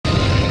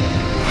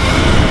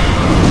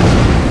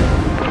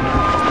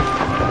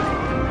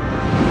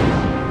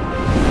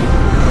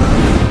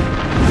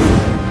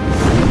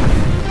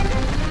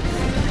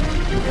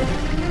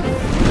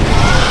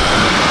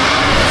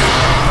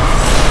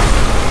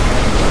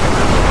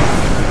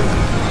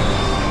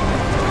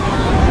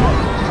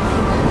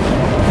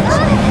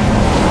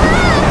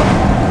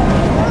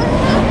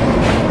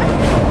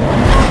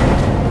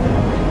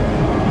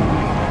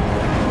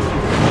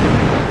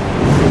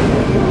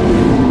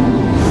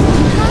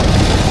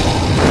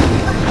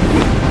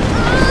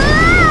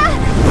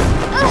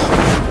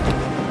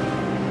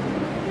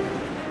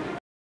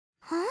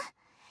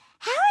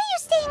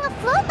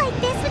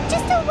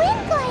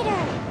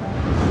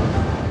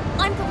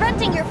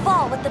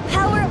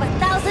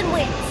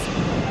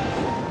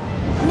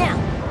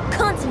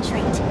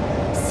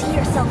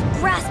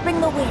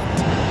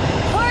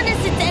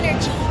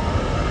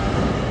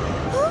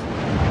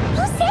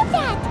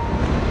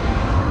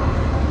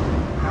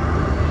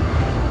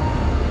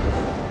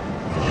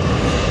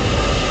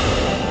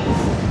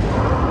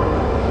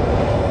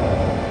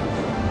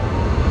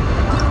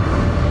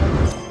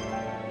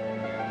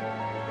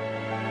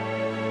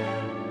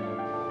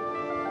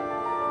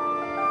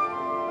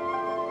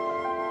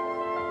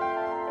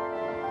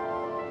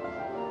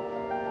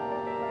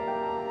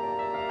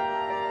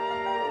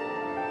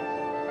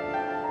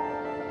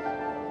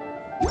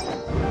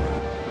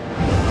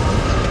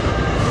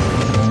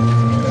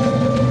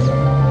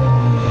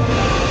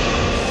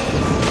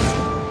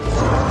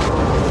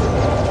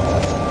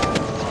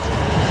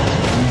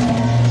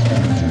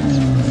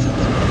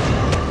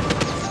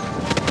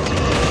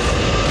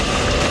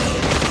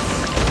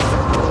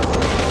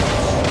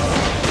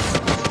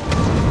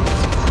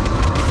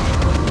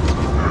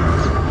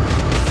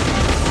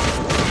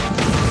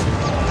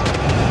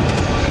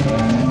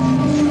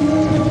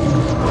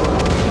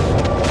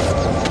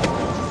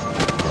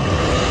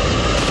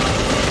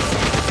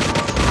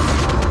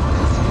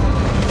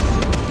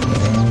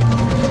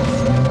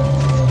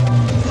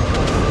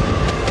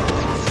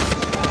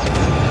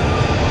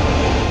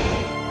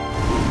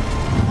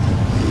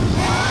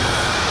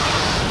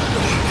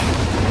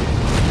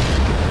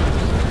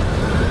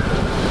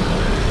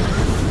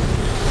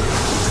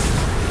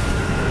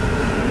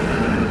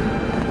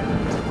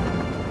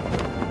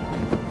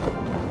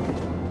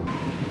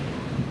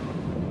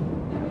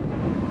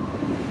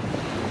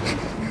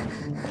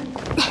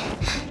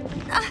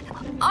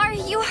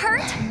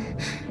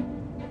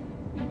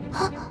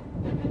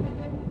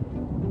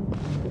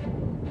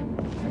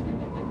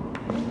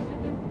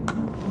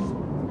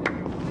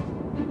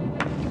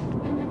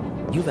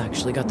You've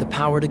actually got the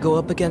power to go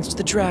up against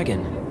the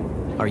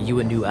dragon. Are you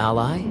a new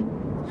ally?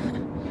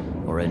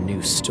 Or a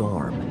new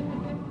storm?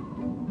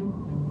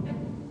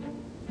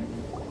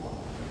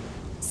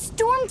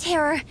 Storm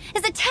Terror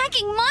is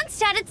attacking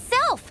Mondstadt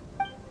itself!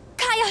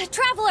 Kaya,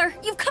 Traveler,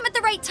 you've come at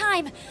the right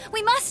time.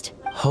 We must...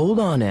 Hold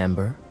on,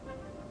 Amber.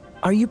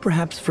 Are you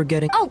perhaps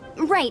forgetting... Oh,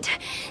 right.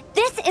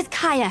 This is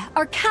Kaya,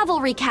 our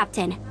cavalry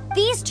captain.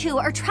 These two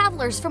are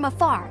travelers from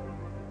afar.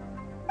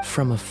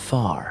 From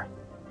afar?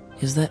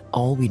 Is that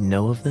all we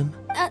know of them?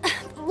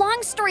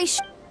 Long story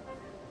short...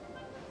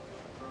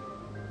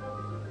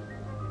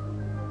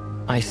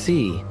 I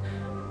see.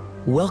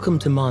 Welcome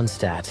to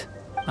Mondstadt.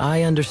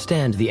 I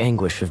understand the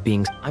anguish of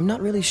being... I'm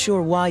not really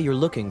sure why you're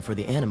looking for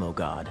the Animo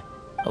God.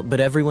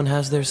 But everyone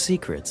has their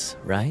secrets,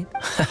 right?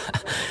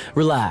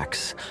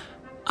 Relax.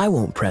 I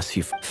won't press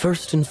you.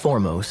 First and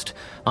foremost,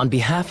 on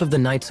behalf of the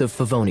Knights of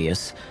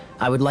Favonius,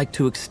 I would like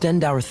to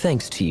extend our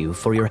thanks to you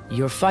for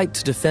your fight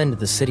to defend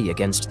the city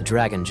against the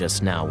dragon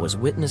just now was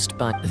witnessed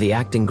by... The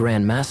acting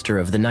Grand Master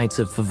of the Knights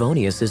of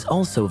Favonius is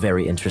also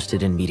very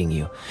interested in meeting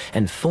you,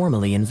 and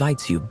formally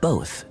invites you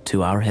both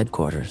to our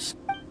headquarters.